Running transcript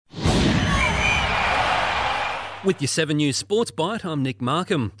With your 7 News Sports Byte, I'm Nick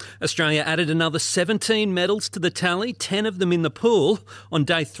Markham. Australia added another 17 medals to the tally, 10 of them in the pool, on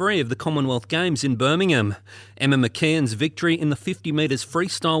day 3 of the Commonwealth Games in Birmingham. Emma McKeon's victory in the 50 metres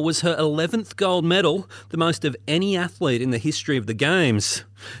freestyle was her 11th gold medal, the most of any athlete in the history of the Games.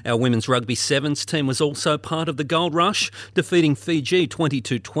 Our women's rugby sevens team was also part of the gold rush, defeating Fiji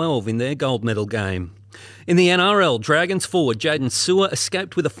 22-12 in their gold medal game. In the NRL, Dragons forward Jaden Sewer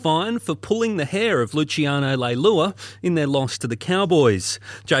escaped with a fine for pulling the hair of Luciano Leilua in their loss to the Cowboys.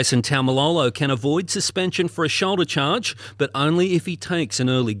 Jason Taumalolo can avoid suspension for a shoulder charge, but only if he takes an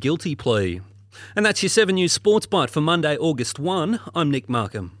early guilty plea. And that's your 7 News Sports Byte for Monday, August 1. I'm Nick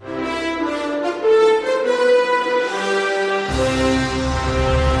Markham.